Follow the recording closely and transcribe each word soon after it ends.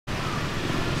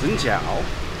Xin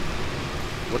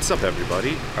What's up,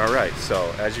 everybody? Alright,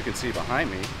 so as you can see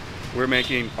behind me, we're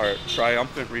making our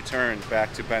triumphant return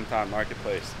back to Bentham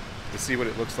Marketplace to see what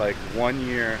it looks like 1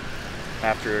 year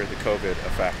after the COVID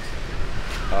effect.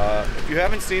 If you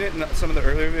haven't seen it in some of the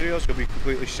earlier videos, you'll be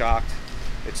completely shocked.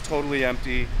 It's totally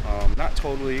empty. Not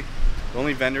totally. The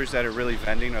only vendors that are really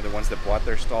vending are the ones that bought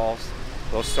their stalls.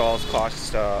 Those stalls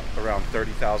cost around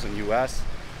 30,000 US,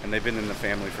 and they've been in the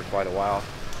family for quite a while.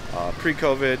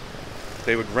 Pre-COVID,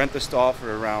 they would rent the stall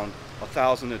for around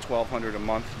 1,000 to 1,200 a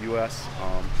month US.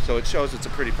 So it shows it's a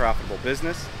pretty profitable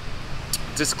business.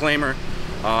 Disclaimer,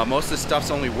 most of the stuff's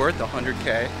only worth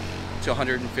 100K to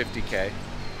 150K.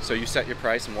 So you set your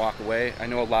price and walk away. I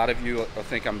know a lot of you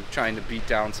think I'm trying to beat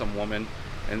down some woman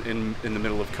in the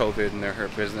middle of COVID and they're her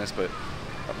business, but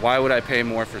why would I pay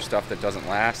more for stuff that doesn't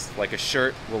last? Like a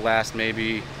shirt will last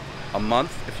maybe a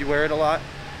month if you wear it a lot.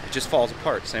 It just falls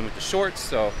apart. Same with the shorts.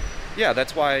 So yeah,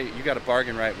 that's why you got to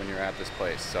bargain right when you're at this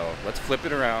place. So let's flip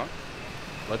it around.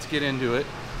 Let's get into it.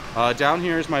 Down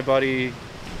here is my buddy's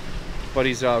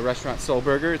restaurant, Soul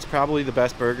Burger. It's probably the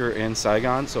best burger in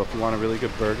Saigon. So if you want a really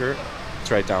good burger,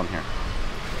 it's right down here.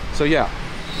 So yeah,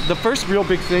 the first real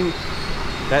big thing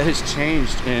that has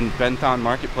changed in Bentham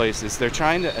Marketplace is they're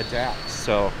trying to adapt.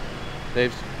 So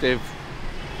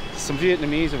some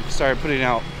Vietnamese have started putting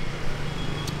out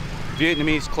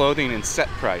Vietnamese clothing in set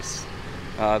price.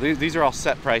 These are all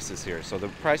set prices here. So the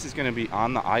price is going to be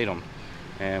on the item,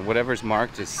 and whatever's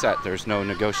marked is set. There's no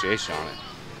negotiation on it.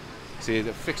 See,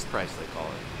 the fixed price they call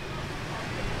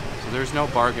it. So there's no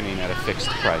bargaining at a fixed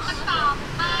price.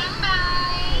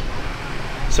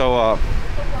 So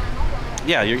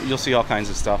yeah, you'll see all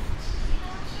kinds of stuff.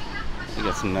 We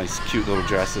got some nice, cute little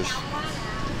dresses.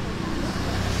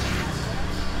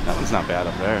 That one's not bad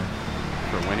up there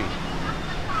for winning.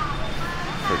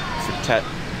 For Tet.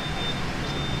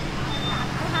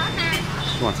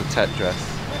 She wants a Tet dress.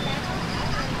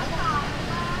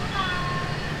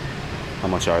 How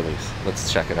much are these?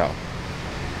 Let's check it out.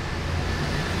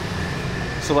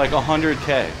 So like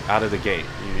 100K out of the gate.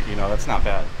 You know, that's not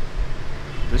bad.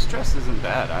 This dress isn't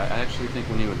bad. I actually think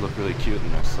Winnie would look really cute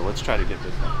in this. So let's try to get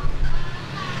this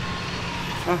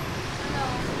one.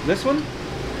 This one?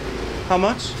 How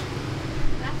much?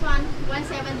 That one,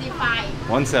 175.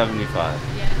 175.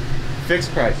 Yeah.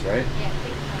 Fixed price, right? Yeah,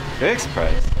 Fixed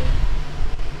price.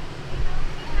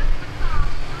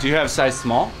 Do you have size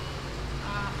small?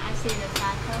 I see the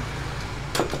size.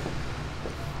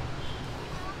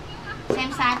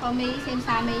 Same size for me, same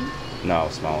size me. No,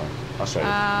 smaller. I'll show you.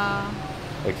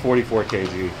 Like 44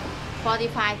 kg.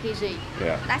 45 kg.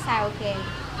 Yeah. That size okay.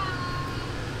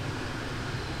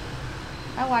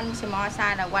 That one small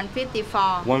size is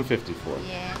 154. 154.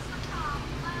 Yes.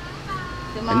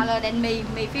 Smaller than me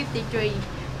 53.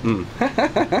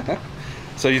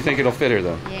 So you think it'll fit her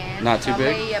though? Yeah. Not too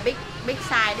big? Me, a big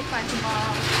size, this one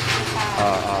small.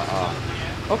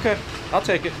 Okay, I'll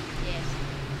take it. Yes.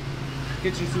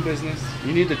 Get you some business.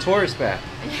 You need the tourist back.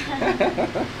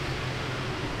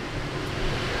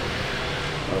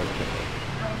 Okay.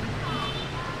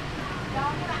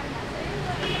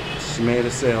 She made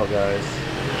a sale, guys.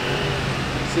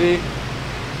 See?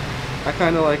 I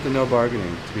kind of like the no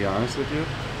bargaining, to be honest with you.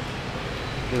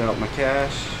 Get out my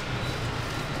cash.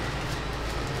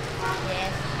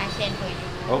 Yes, I send for you.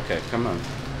 Okay, come on.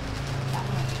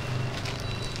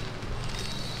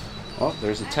 Oh,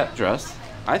 there's a Tet dress.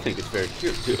 I think it's very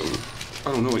cute, too.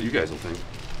 I don't know what you guys will think.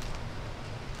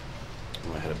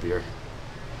 Oh, I had a beer.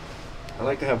 I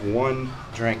like to have one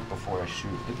drink before I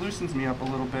shoot. It loosens me up a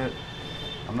little bit.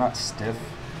 I'm not stiff.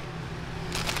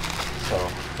 So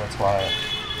that's why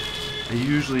I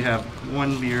usually have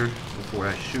one beer before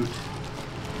I shoot.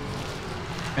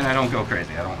 And I don't go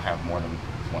crazy. I don't have more than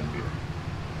one beer.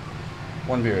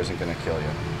 One beer isn't going to kill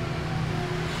you.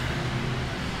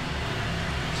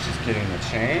 It's just getting the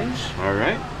change. All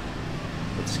right.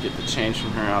 Let's get the change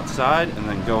from her outside and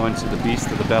then go into the beast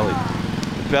of the belly.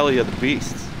 The belly of the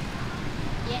beast.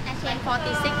 Yeah, I send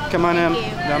 46. Come on, Em.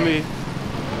 Thank you. Yummy.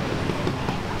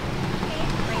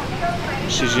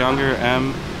 She's younger,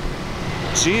 M.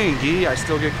 G and Gi, I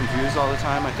still get confused all the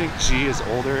time. I think G is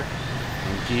older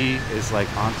and Gi is like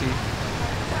auntie.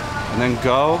 And then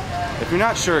Go. If you're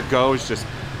not sure, Go is just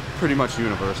pretty much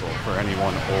universal for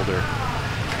anyone older.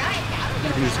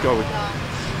 You can just go with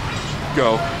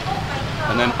Go.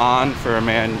 And then On for a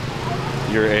man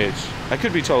your age. I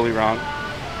could be totally wrong.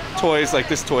 Toys, like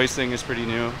this toys thing is pretty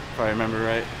new, if I remember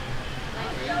right.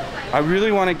 I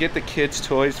really want to get the kids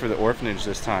toys for the orphanage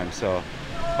this time, so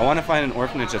I want to find an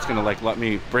orphanage that's going to like let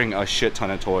me bring a shit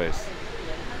ton of toys.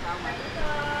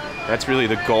 That's really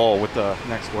the goal with the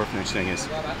next orphanage thing is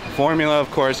formula, of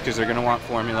course, because they're going to want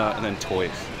formula, and then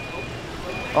toys.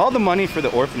 All the money for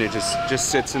the orphanage just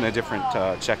sits in a different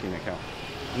checking account.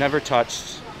 Never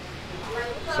touched.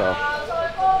 So,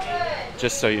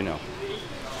 just so you know.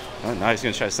 Oh, now he's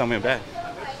going to try to sell me a bag.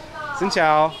 Xin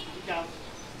chào.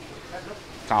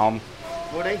 Come.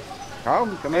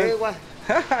 Come in.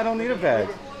 I don't need a bag.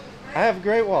 I have a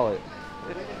great wallet.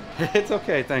 It's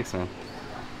okay, thanks, man.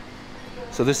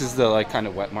 So this is the like kind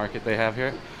of wet market they have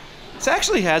here. This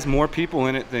actually has more people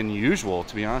in it than usual,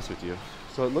 to be honest with you.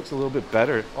 So it looks a little bit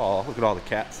better. Oh, look at all the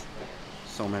cats.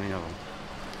 So many of them.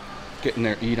 Getting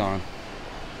their eat on.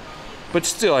 But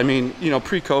still, I mean, you know,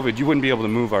 pre-COVID, you wouldn't be able to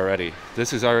move already.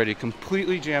 This is already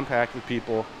completely jam-packed with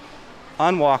people.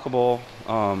 Unwalkable,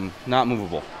 not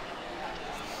movable.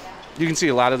 You can see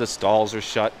a lot of the stalls are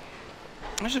shut.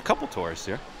 There's a couple tourists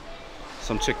here.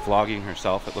 Some chick vlogging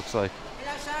herself, it looks like.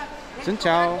 Xin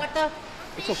chào.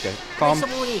 It's okay. Come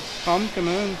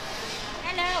in.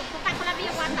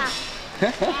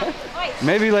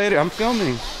 Maybe later. I'm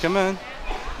filming. Come on.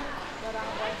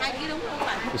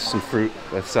 There's some fruit.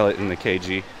 Let's sell it in the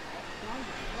kg.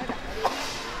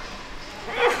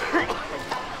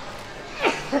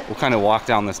 We'll kind of walk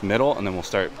down this middle, and then we'll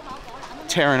start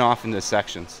tearing off into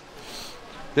sections.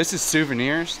 This is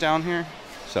souvenirs down here,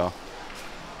 so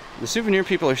the souvenir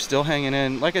people are still hanging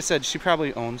in. Like I said, she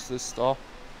probably owns this stall.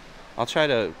 I'll try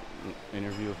to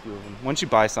interview a few of them. Once you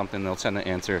buy something, they'll tend to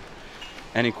answer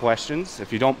any questions.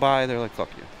 If you don't buy, they're like, fuck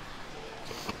you.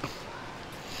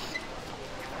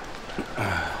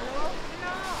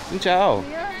 Ciao.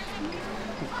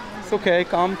 It's okay,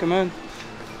 come in.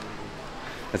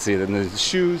 Let's see, then the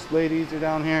shoes ladies are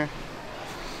down here.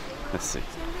 Let's see.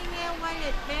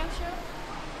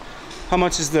 How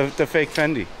much is the fake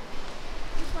Fendi?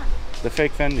 The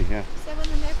fake Fendi, yeah.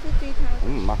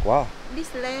 750,000. Makwa.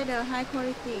 This leather, high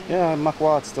quality. Yeah,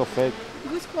 Makwa, it's still fake.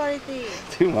 Good quality.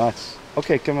 Too much.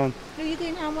 Okay, come on. Do you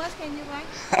think how much can you buy?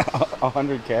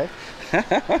 100K?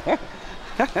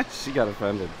 She got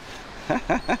offended.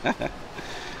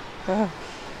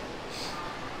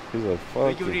 He's like,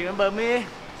 fuck you.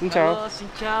 Xin chào. Xin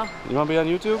chào. You want to be on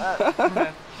YouTube?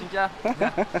 Xin chào.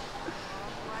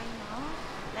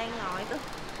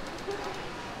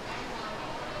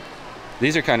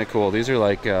 These are kind of cool. These are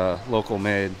like local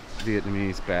made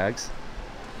Vietnamese bags.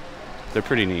 They're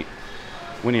pretty neat.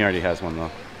 Winnie already has one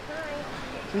though.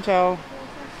 Xin chào.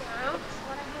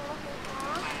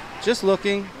 Just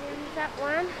looking. That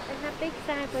one, I have big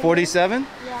size. 47?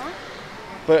 Yeah.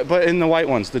 But in the white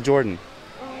ones, the Jordan.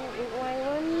 White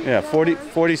one. Yeah,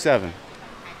 47.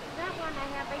 That one I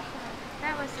have big size.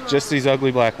 That was small. Just these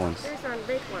ugly black ones. This one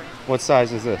big one. What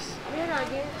size is this?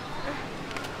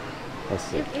 Let's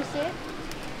see. You see it?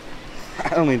 I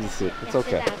don't need to sit. It's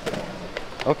okay.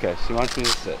 Okay, she wants me to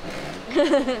sit.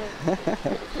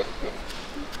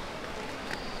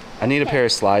 I need a pair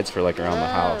of slides for like around the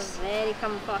house. Very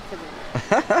comfortable.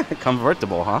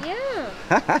 Comfortable, huh?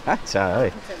 Yeah. Trời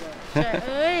ơi. Trời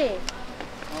ơi.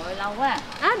 Ngồi lâu quá.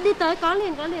 Đi tới có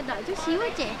liền đợi chút xíu á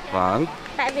chị. Vâng.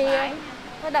 Tại vì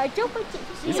đợi chút với chị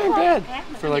chút xíu. These aren't bad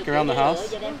for like around the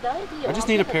house. I just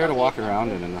need a pair to walk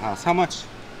around in the house. How much?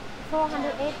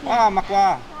 480. Ah,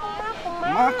 Makwa.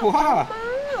 Makwa.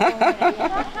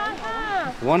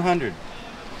 100.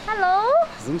 Hello.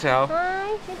 Xin chào.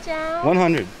 Hi, xin chào.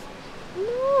 100.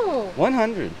 No.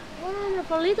 100. 100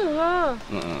 for little girl.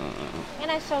 Can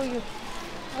I show you?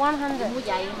 100.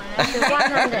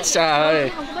 100. Trời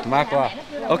ơi. Makwa.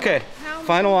 Okay,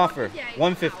 final offer.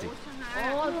 150.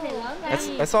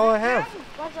 That's all I have.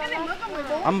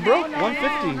 I'm broke.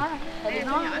 150.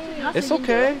 It's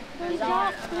okay.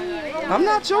 I'm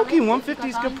not joking. 150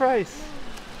 is a good price.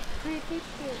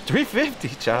 350.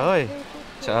 Trời ơi.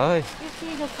 Trời ơi. You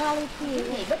see the quality.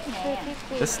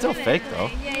 350. It's still fake though.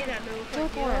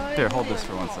 Here, hold this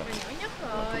for 1 second.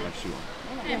 I'll put my shoe on.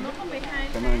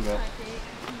 Come on, go.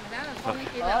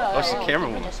 Okay. Oh, she's a camera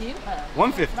woman.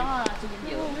 150.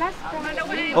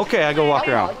 Okay, I go walk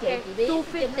around.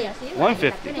 250.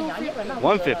 150. 150.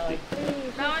 150.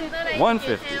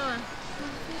 150.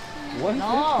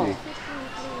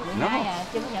 No.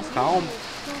 Calm.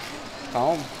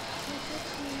 Calm.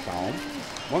 Calm.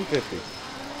 150.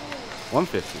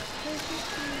 150.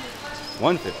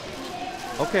 150.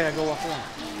 Okay, I go walk around.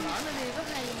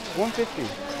 150.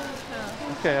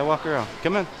 Okay, I walk around.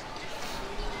 Come in.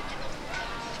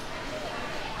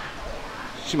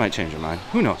 She might change her mind.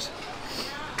 Who knows?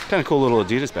 Kind of cool little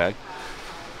Adidas bag.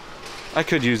 I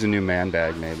could use a new man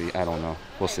bag maybe. I don't know.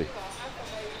 We'll see.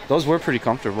 Those were pretty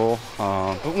comfortable.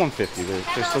 But 150.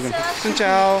 They're still gonna. Xin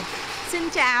chào. Xin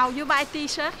chào. You buy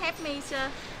t-shirt? Help me, sir.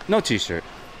 No t-shirt.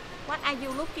 What are you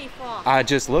looking for?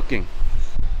 Just looking.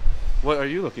 What are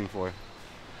you looking for?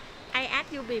 I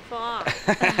asked you before.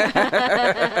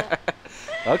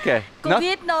 Okay.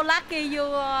 Covid no lucky you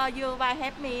buy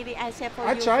help me. I said for you.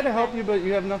 I try to help you, but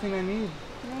you have nothing I need.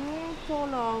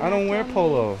 Polo. I don't wear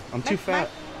polo. I'm too fat.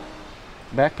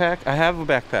 Backpack? I have a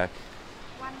backpack.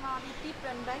 One more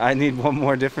different bag. I need one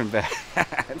more different bag.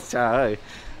 Sorry.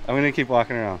 I'm gonna keep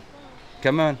walking around.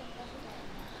 Come on.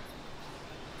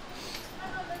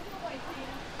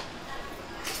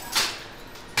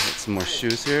 Got some more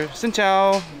shoes here. Xin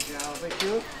chào.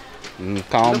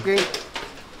 Calm.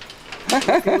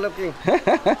 Looking.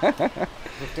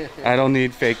 I don't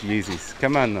need fake Yeezys.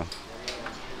 Come on though.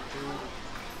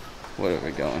 Where are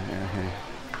we going here?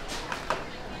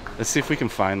 Let's see if we can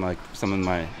find like some of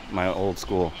my old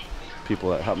school people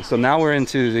that help me. So now we're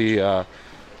into the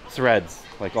threads,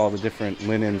 like all the different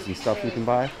linens and stuff you can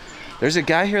buy. There's a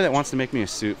guy here that wants to make me a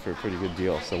suit for a pretty good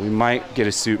deal, so we might get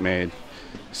a suit made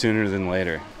sooner than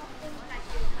later.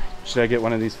 Should I get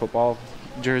one of these football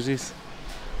jerseys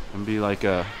and be like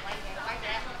an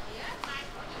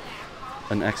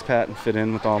expat and fit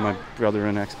in with all my brother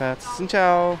and expats? Xin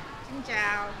chào. Xin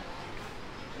chào.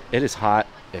 It is hot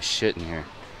as shit in here.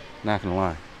 Not gonna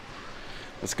lie.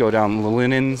 Let's go down the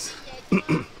linens.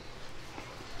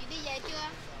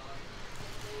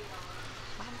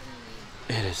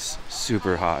 It is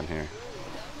super hot in here.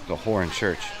 The whore in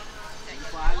church.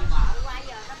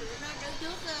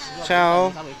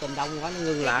 Ciao.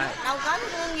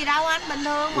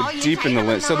 We're deep in the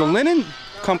linen. So the linen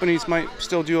companies might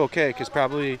still do okay because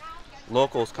probably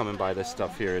locals come and buy this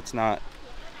stuff here. It's not,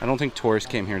 I don't think tourists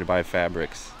came here to buy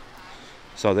fabrics.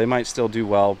 So they might still do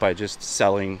well by just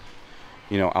selling,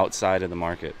 you know, outside of the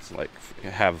markets, like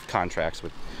have contracts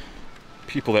with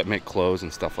people that make clothes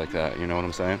and stuff like that. You know what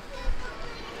I'm saying?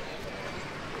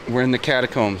 We're in the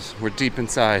catacombs. We're deep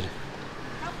inside.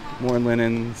 More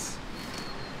linens.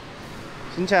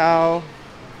 Xin chào.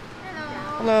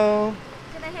 Hello.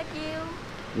 Can I help you?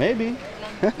 Maybe.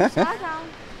 T-shirt không?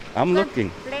 I'm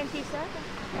looking. Plain t-shirt.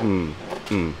 Mm.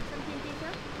 Something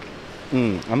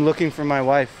t-shirt. I'm looking for my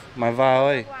wife. My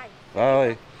Violet.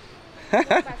 Violet. Bà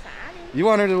xã đi. You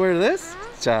want her to wear this?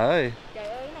 Trời ơi. Trời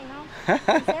ơi, cái này không?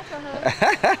 Set for her.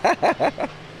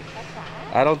 Bà xã.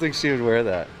 I don't think she would wear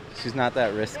that. She's not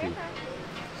that risky.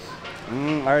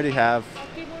 I already have.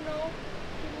 Kimono.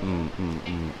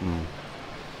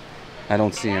 I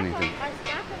don't see anything.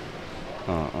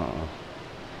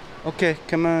 Okay,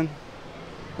 come on.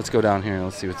 Let's go down here.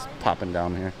 Let's see what's popping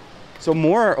down here. So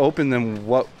more are open than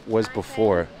what was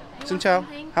before. Xin chào.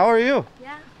 How are you?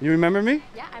 Yeah. You remember me?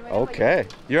 Yeah, I remember. Okay.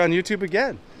 You're on YouTube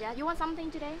again. Yeah, you want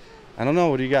something today? I don't know.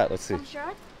 What do you got? Let's see. Some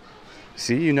shirt?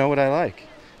 See, you know what I like.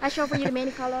 I show for you the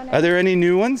many color now. Are there any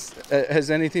new ones?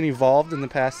 Has anything evolved in the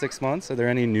past 6 months? Are there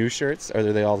any new shirts? Or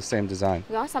are they all the same design?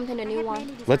 Got something the new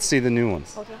one. Let's see the new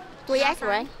ones. Okay. 3X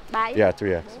right? Bye. Yeah,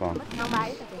 3X. Fine. Không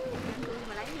bye.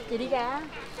 Chị đi ra.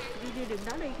 Đi đường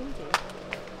đó đi cũng chị.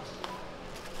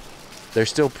 They're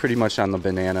still pretty much on the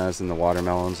bananas and the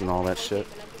watermelons and all that shit.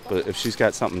 But if she's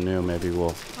got something new, maybe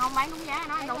we'll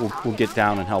get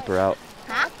down and help her out.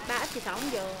 Hả? 3X thì sống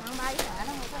vừa. Không bye nó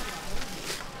không có.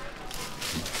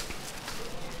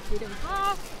 Chị đừng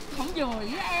có không vừa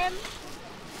với em.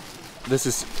 This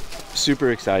is super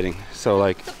exciting. So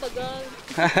like Super girl.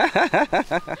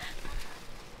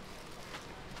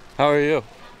 How are you?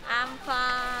 I'm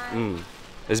fine.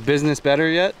 Is business better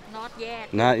yet? Not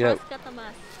yet. Not yet. First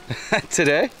customers.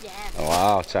 Today? Yes. Oh,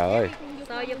 wow, trời ơi.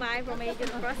 So you buy from me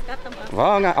just first customers.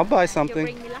 Well, I'll buy You something.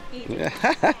 bring me lucky. Yeah.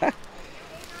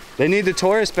 They need the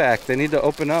tourists back. They need to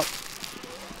open up.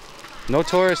 No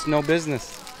tourists, no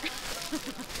business.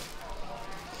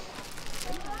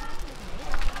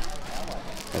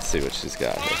 Let's see what she's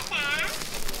got here.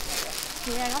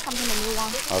 Here I got something the new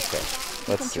one. Okay,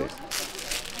 let's see.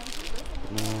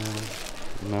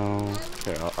 No.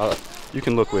 Here, you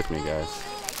can look with me, guys.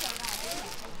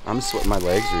 I'm sweating. My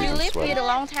legs are You even live sweating. here a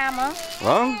long time, huh?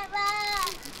 Well,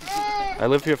 I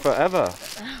live here forever.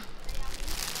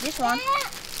 This one.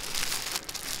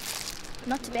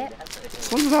 Not too bad.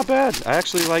 This one's not bad. I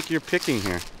actually like your picking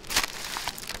here.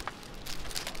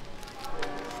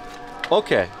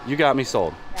 Okay, you got me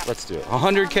sold. Let's do it.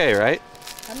 100K, right?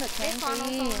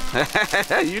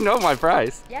 120. You know my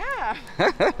price. Yeah.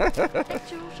 Two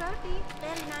shirt đi.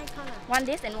 Very nice color. One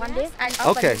this and one this. And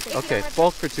Okay, okay.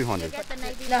 Both for 200. Get the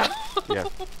navy. No. Yeah.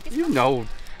 You know I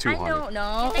 200. don't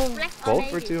know. Both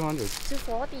for 200.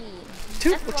 240.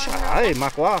 Trời,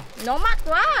 mặc quá. No mắc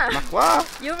quá. Mặc quá.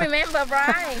 You remember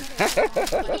Brian.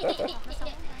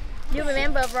 You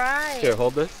remember Brian. Here,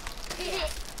 hold this.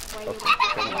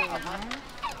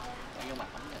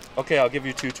 Okay, I'll give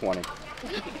you 220.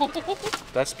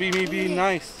 That's me being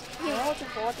nice. No,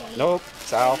 240. Nope,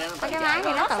 Sal. Cái máy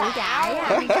này nó tự chạy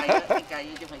á.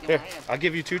 Here, I'll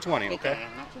give you 220, okay?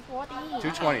 240.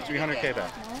 220, 300K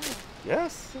back.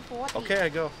 Yes. 240. Okay, I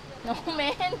go. No,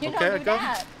 man, you Okay, I don't do go.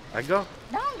 that. I go.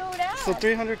 Don't do that. So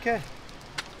 300K.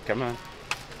 Come on.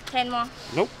 10 more.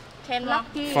 Nope. 10 more.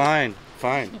 Fine,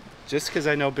 fine. Just because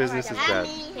I know business is bad.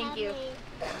 Thank you.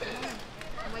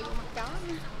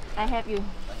 I have you.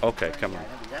 Okay, come on.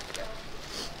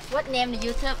 What name do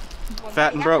you YouTube?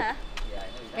 Fat and broke.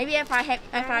 Maybe if I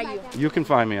find you. You can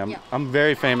find me. I'm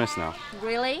very famous now.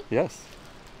 Really? Yes.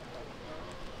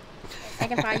 I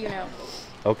can find you now.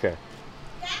 Okay.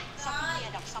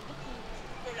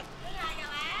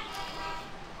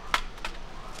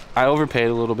 I overpaid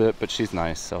a little bit, but she's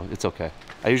nice, so it's okay.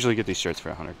 I usually get these shirts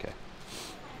for 100K.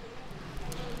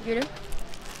 You do?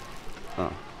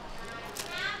 Oh.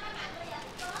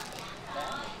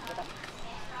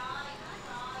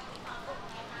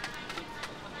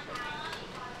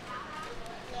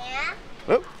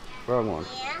 Oh, wrong one.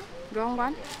 Wrong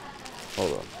one?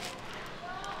 Hold on.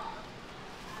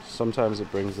 Sometimes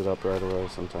it brings it up right away,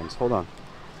 sometimes. Hold on.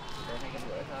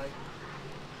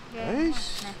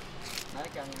 Nice.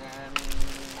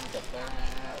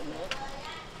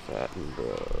 Fat and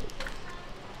broke.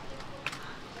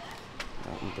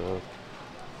 Fat and broke.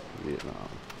 Vietnam.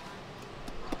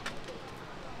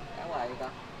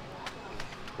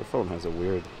 The phone has a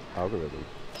weird algorithm.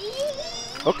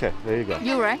 Okay, there you go.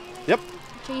 You right? Yep.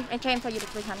 I change for you to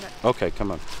 300. Okay,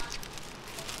 come on.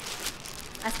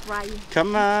 I spray you.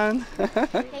 Come on.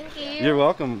 Thank you. You're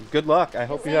welcome. Good luck. I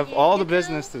hope you have all the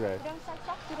business today. You don't sell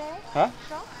shop today? Huh?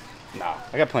 No,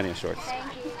 I got plenty of shorts.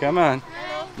 Thank you. Come on.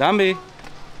 Dambi.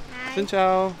 Xin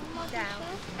chào.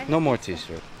 No more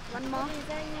t-shirt. One more.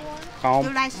 Calm.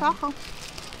 You like shop không?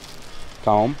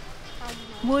 Calm.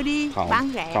 Mua đi, Calm.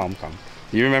 bán rẻ. Calm. Calm.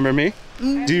 You remember me?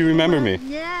 Do you remember me?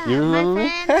 Yeah, You remember my me?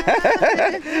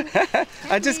 friend.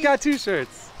 I just got two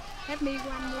shirts. Help me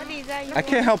one. What design you I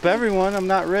can't help everyone. I'm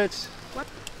not rich. What?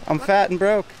 I'm fat and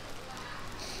broke.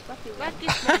 What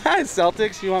is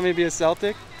Celtics? You want me to be a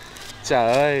Celtic?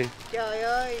 Trời ơi. Trời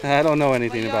ơi. I don't know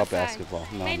anything about basketball.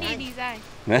 No, Many no. design.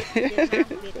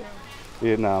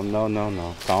 Vietnam.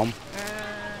 No. Calm.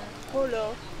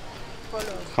 Polo.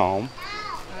 Calm.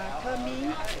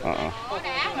 Hermes.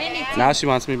 Many. Now she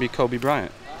wants me to be Kobe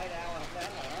Bryant.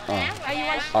 Are you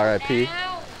want? R.I.P.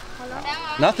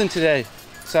 Nothing today.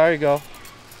 Sorry, go.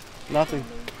 Nothing.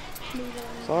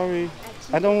 Sorry.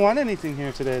 I don't want anything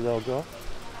here today, though, go.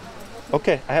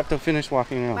 Okay, I have to finish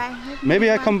walking around.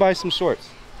 Maybe I come buy some shorts.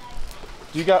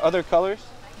 Do you got other colors?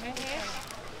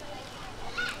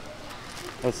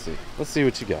 Let's see. Let's see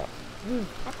what you got.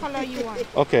 What color you want?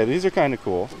 Okay, these are kind of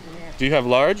cool. Do you have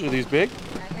large? Are these big?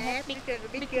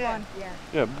 Big one.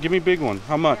 Yeah, give me big one.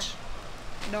 How much?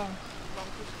 No.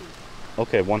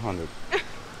 Okay, 100.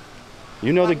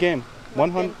 You know the game.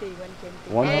 100.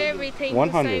 100. Everything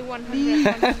 100. you say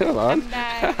 100. Hold on.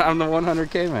 die. I'm the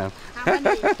 100K man. How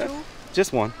many? Two?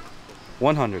 Just one.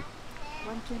 100.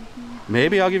 120.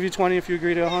 Maybe I'll give you 20 if you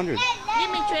agree to 100.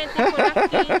 Give me 20 for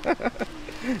lucky.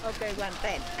 Okay,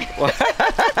 110.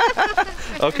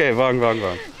 Okay, vâng.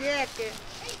 Yeah, kìa.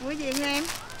 Mua gì nha em?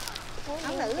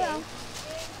 Áo nữ không?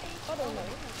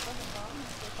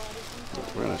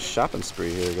 We're on a shopping spree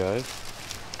here, guys.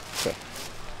 Okay.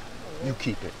 You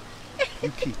keep it.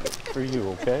 You keep it for you,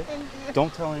 okay?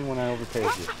 Don't tell anyone I overpaid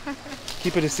you.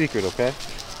 Keep it a secret, okay?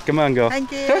 Come on, go.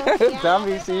 Thank you.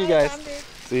 Dambi, see you guys.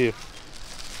 See you.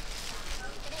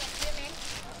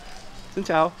 Xin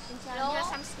chào.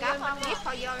 Some stuff on gift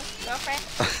for your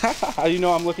girlfriend. How you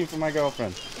know I'm looking for my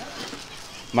girlfriend?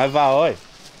 My vợ ơi.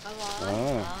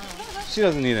 She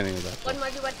doesn't need any of that. One more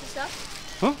you want t-shirt?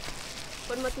 Huh?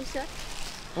 One more t-shirt?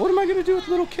 What am I going to do with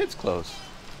little kids' clothes?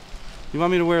 You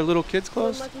want me to wear little kids' One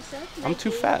clothes? more t-shirt? I'm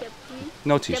too fat.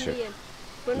 No t-shirt.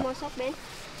 One more sock man.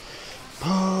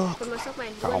 One more sock man.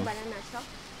 You Không. want banana sock?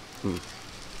 Hmm.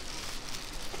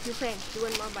 You friend, you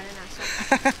want more banana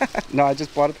sock? No, I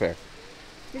just bought a pair.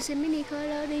 This is mini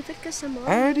color. They fit some more.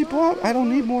 I already bought. I don't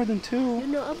need more than You two.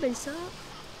 know open sock.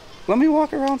 Let me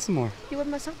walk around some more. You want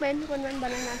more sock man? One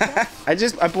banana sock.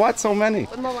 I bought so many.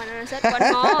 One more banana sock.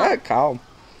 One more. Calm.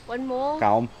 One more.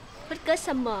 Calm. Fit kết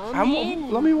some more.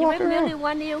 Let me walk You around. really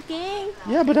want it, okay?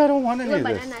 Yeah, but I don't want You any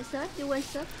want of this. banana shirt? You want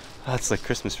shirt? That's like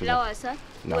Christmas for them. Lower shirt?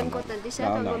 No, One no. cotton t-shirt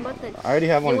No, or no, one no, button? no. I already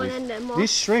have one You of want these. them more?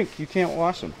 These shrink. You can't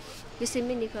wash them. You see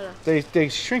mini color. They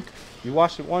shrink. You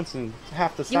wash it once and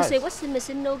half the You say size. washing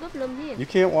machine no gấp lắm here. You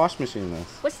can't wash machine this.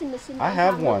 Washing machine. I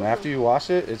have one. After you wash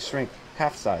it, it shrink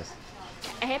half size.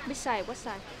 I have beside. What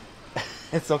size?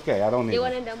 It's okay. I don't need You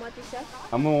it. want a more t-shirt?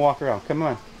 I'm gonna walk around. Come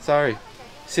on. Sorry.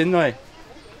 Xin lỗi.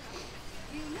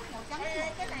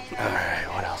 Alright,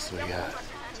 what else do we got?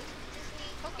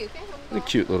 A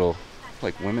cute little,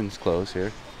 like, women's clothes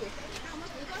here.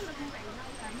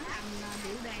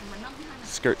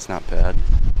 Skirt's not bad.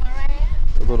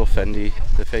 The little Fendi,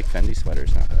 the fake Fendi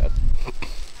sweater's not bad.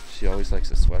 She always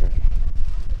likes a sweater.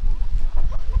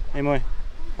 Hey, Moy,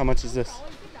 how much is this?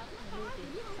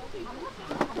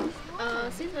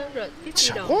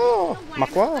 650 đồng. Wow, mặc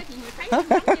quá.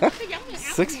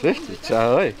 650,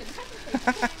 trời ơi.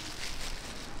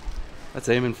 That's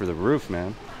aiming for the roof,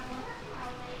 man.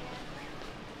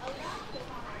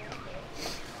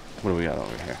 What do we got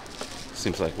over here?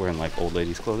 Seems like we're in like old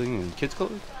ladies' clothing and kids'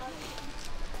 clothing.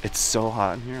 It's so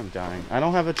hot in here, I'm dying. I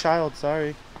don't have a child,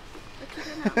 sorry.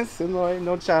 Sinloy,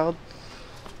 no child.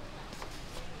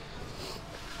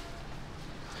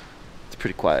 It's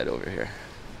pretty quiet over here.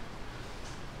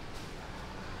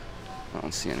 I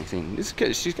don't see anything.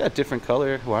 She's got different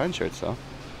color Hawaiian shirts though.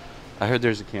 I heard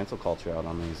there's a cancel culture out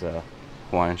on these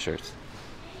Hawaiian shirts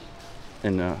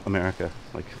in America.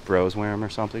 Like bros wear them or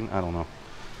something. I don't know.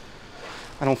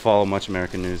 I don't follow much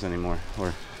American news anymore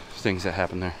or things that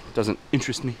happen there. It doesn't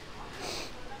interest me.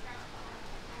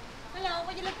 Hello,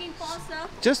 what are you looking for, sir?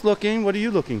 Just looking. What are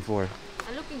you looking for?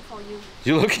 I'm looking for you.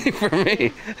 You looking for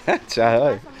me? Trời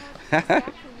ơi.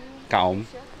 Come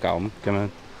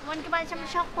on. Want to buy some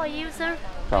shop for you, sir?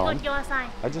 Come. We got your size.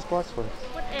 I just bought for it.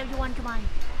 What else you want to buy?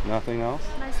 Nothing else?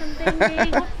 Buy something really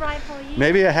good price for you.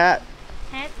 Maybe a hat.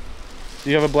 Hat? Do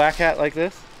you have a black hat like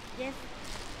this? Yes.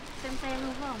 Same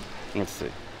luôn không? Let's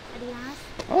see. Adidas.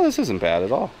 Oh, this isn't bad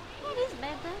at all. It is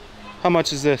better. How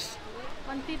much is this?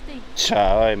 150.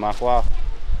 Trời ơi, mặc quá.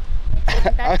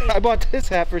 I bought this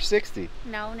hat for 60.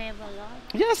 No, never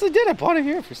got. Yes, I did. I bought it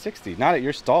here for 60. Not at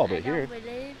your stall, but here.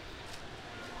 Believe.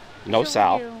 No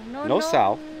sal. No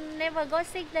sal. Never got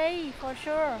 60 for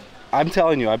sure. I'm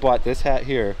telling you, I bought this hat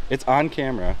here. It's on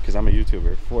camera because I'm a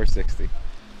YouTuber for 60.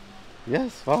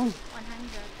 Yes, fine.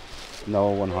 100. No,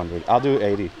 100. I'll do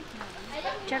 80.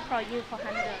 Just for you for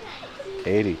 100.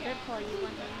 80. Just for you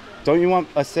 100. Don't you want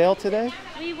a sale today?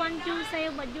 We want to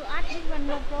sell, but you ask this one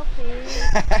no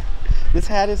profit. This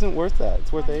hat isn't worth that.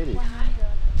 It's worth 80. 100.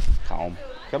 Calm.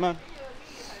 Come on.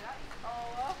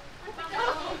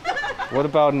 What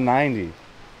about 90?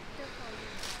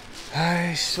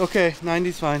 Okay,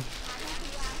 90's fine.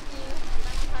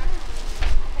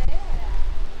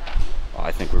 Oh,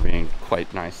 I think we're being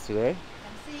quite nice today.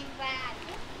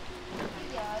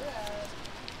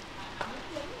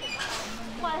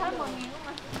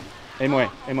 Hey, Moy.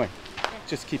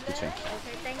 Just keep the change.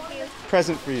 Okay, thank you.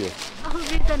 Present for you. Oh,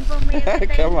 reason for me.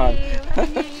 Thank Come on.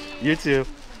 you. You too.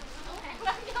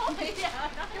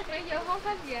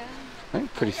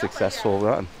 Pretty successful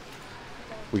run.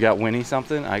 We got Winnie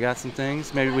something. I got some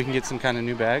things. Maybe we can get some kind of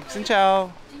new bags. Xin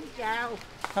chào.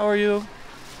 How are you?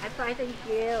 I'm fine, thank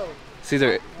you. See,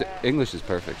 the English is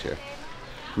perfect here.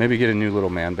 Maybe get a new little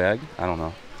man bag. I don't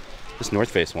know. This North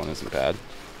Face one isn't bad.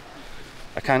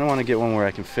 I kind of want to get one where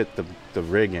I can fit the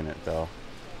rig in it though.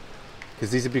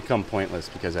 Because these have become pointless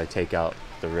because I take out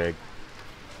the rig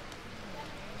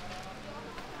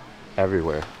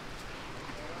everywhere.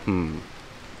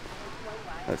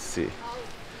 Let's see.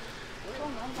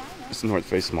 This North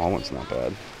Face small one's not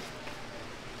bad.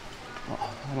 Oh,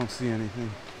 I don't see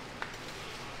anything.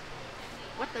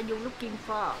 What are you looking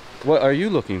for? What are you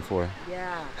looking for?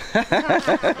 Yeah.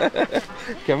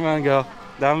 Come on, go.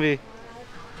 Dambi.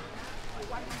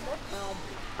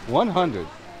 100.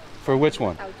 For which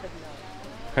one?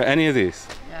 For any of these?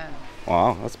 Yeah.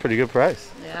 Wow, that's a pretty good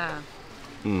price. Yeah.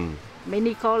 Hmm.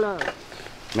 Many color.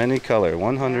 Many color,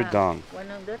 100 dong.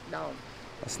 100 dong.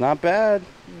 That's not bad.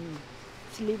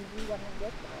 Slim 100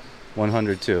 dong.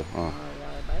 100 too. Oh.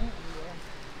 Rồi bán.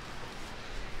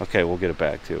 Okay, we'll get a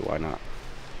bag too. Why not?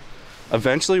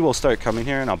 Eventually, we'll start coming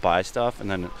here and I'll buy stuff, and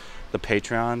then the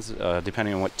Patrons,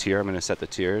 depending on what tier I'm going to set the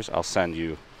tiers, I'll send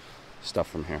you stuff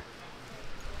from here.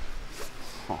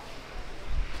 Huh.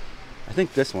 I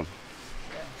think this one.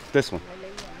 This one.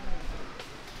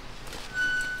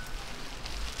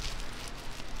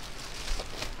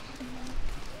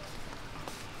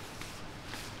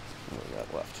 What do we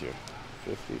got left here?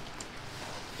 50.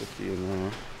 50 in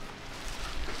there.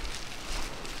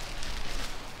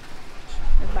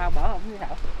 Bao bỏ không như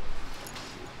nào?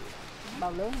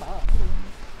 Bao lớn bỏ không luôn.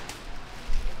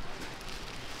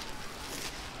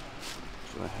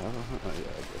 Should I have a? Oh,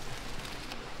 yeah, I did.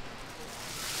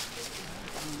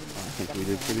 I think we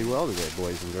did pretty well today,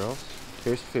 boys and girls.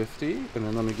 Here's 50, and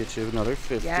then let me get you another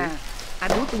 50. Yeah. I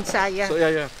put inside, yeah. So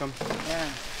yeah, come. Yeah.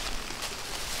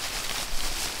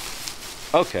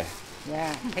 Okay.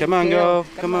 Yeah. Come on, go.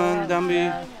 Come on,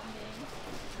 Dumby.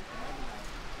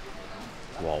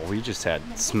 Well, we just had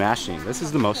smashing. This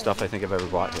is the most stuff I think I've ever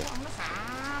bought here.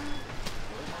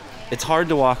 It's hard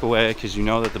to walk away because you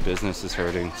know that the business is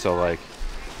hurting. So like,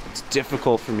 it's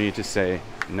difficult for me to say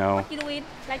no. What you doing?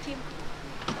 Live stream?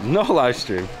 No live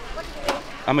stream. What you doing?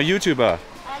 I'm a YouTuber.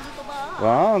 YouTuber.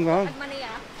 Wow, wow. Had money,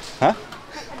 Huh?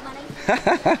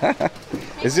 Had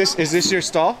money. Is this your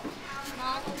stall?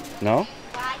 No. No?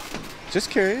 Why? Just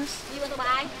curious. You want to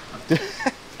buy?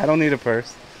 I don't need a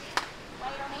purse. Why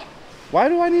you don't need? Why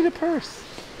do I need a purse?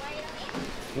 Why you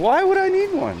don't need? Why would I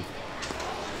need one?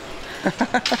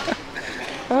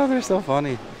 Oh, they're so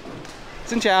funny.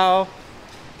 Xin chào.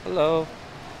 Hello.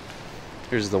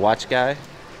 Here's the watch guy.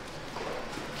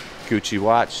 Gucci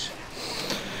watch.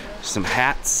 Some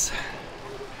hats.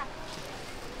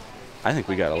 I think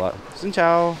we got a lot. Xin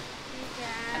chào.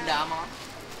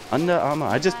 Under Armour.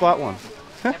 I just bought one.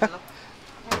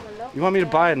 You want me to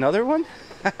buy another one?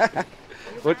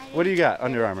 What do you got,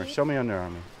 Under Armour? Show me Under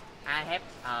Armour. I have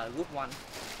a good one.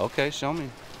 Okay, show me.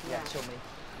 Yeah, show me.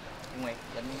 Nguyệt,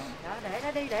 định Đó, để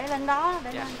nó đi, để lên đó,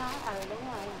 để Dạ. lên đó. Đúng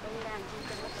rồi, đi ra chi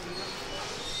cho nó từng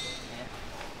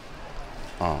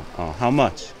lên. How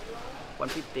much?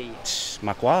 150.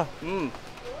 Mắc quá.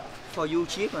 For you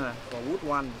cheap mà, for good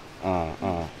one.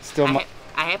 Still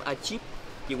I have a cheap.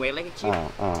 You wear like a cheap.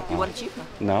 You want cheap?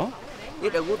 No?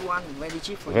 It's a good one, very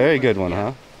cheap for Very you. good one,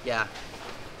 huh? Yeah,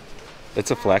 It's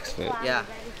a flex fit. yeah.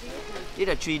 It's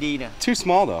a 3D nè. Too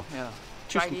small though. Yeah.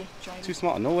 Too Try sm- đi, try đi. Too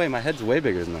small. No way, my head's way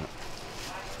bigger than that.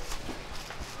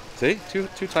 See?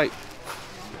 Too tight.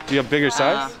 Do you have bigger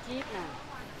size? Chiếc nè.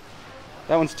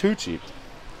 That one's too cheap.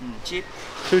 Cheap.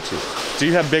 Too cheap. Do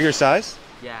you have bigger size?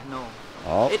 Yeah, no.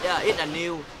 Oh. It's a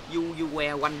new. You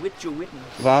wear one with two with.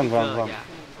 Vâng, vâng, vâng. Yeah.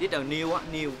 It's a new á,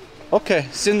 new. Okay,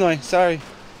 xin lỗi. Sorry.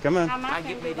 Come on. How much I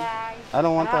give can me you đi. buy? I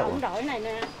don't want that Ống one. đổi này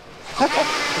nè.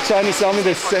 You're trying to sell me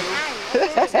this.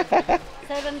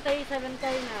 70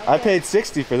 now. I paid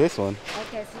 60 for this one.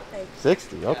 Okay,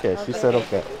 60. 60. Okay, she said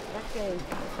okay. Okay.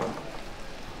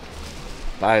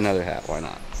 Buy another hat. Why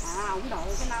not? Ống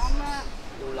đổi cái nón á.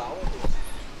 Dù lỗ.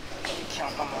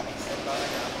 Không có money.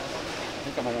 I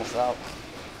think I'm almost out.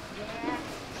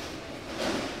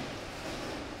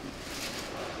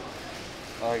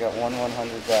 Oh, I got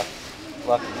 100 left.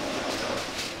 Lucky.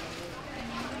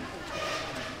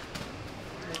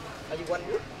 Are you one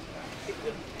good?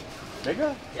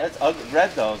 Bigger? That's ugly.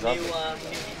 Red though is New ugly. new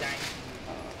design.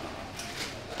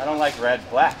 I don't like red.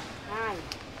 Black. Hai.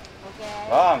 Okay.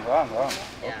 Wrong.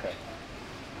 Yeah. Okay.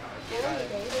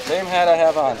 Same hat I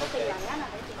have on.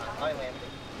 Nói em.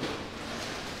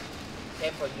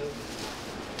 Em for you.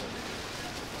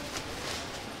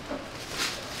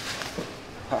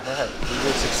 Alright, we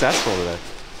were successful today.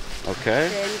 Okay.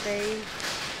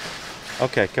 20.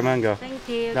 Okay, come on, go. Thank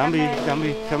you. Dumby, Cảm ơn Dumby,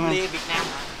 nhiều. come on. Ly Việt Nam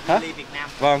Hả? hả? Ly Việt Nam.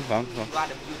 Vâng. You are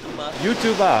the YouTuber.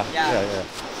 YouTuber. Yeah. Yeah.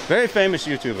 Very famous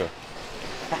YouTuber.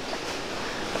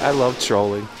 I love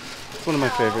trolling. It's one of my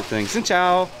favorite things. Xin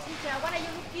chào. What are you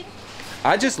looking?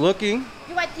 I just looking.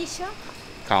 You buy t-shirt?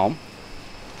 Calm.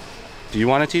 Do you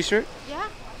want a t-shirt? Yeah.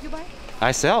 You buy?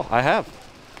 I sell. I have.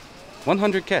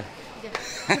 100K.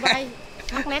 Yeah. You buy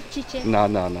magnet t-shirt? No.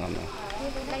 Later.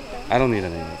 I don't need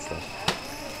any of that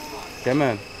stuff. Come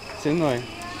on. Xin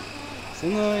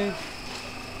lỗi.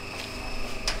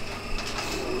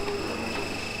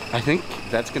 I think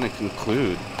that's going to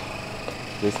conclude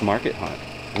this market hunt.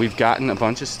 We've gotten a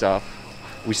bunch of stuff.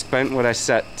 We spent what I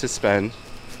set to spend.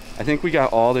 I think we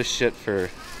got all this shit for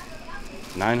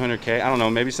 900K. I don't know,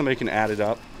 maybe somebody can add it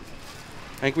up.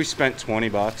 I think we spent 20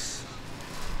 bucks.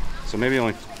 So maybe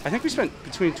I think we spent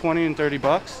between 20 and 30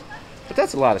 bucks. But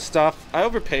that's a lot of stuff. I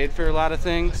overpaid for a lot of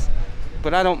things,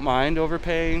 but I don't mind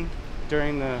overpaying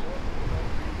during the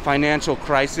financial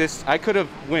crisis. I could have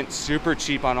went super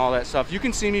cheap on all that stuff. You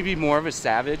can see me be more of a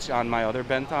savage on my other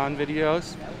Benthon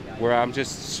videos where I'm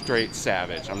just straight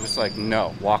savage. I'm just like,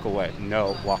 no, walk away.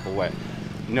 No, walk away.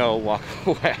 No, walk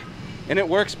away. And it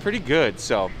works pretty good.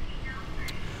 So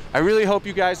I really hope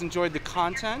you guys enjoyed the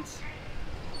content.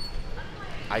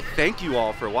 I thank you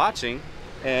all for watching,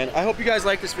 and I hope you guys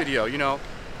like this video. You know,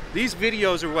 these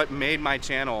videos are what made my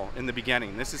channel in the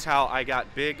beginning. This is how I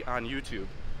got big on YouTube.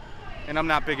 And I'm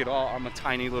not big at all. I'm a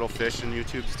tiny little fish in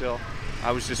YouTube still.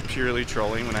 I was just purely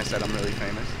trolling when I said I'm really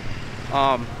famous.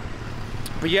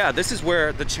 But yeah, this is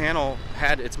where the channel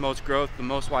had its most growth, the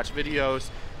most watched videos,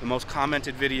 the most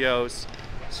commented videos.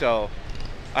 So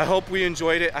I hope we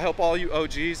enjoyed it. I hope all you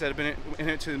OGs that have been in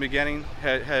it to the beginning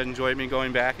had enjoyed me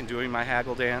going back and doing my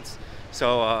haggle dance.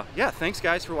 So yeah, thanks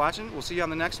guys for watching. We'll see you on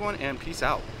the next one, and peace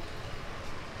out.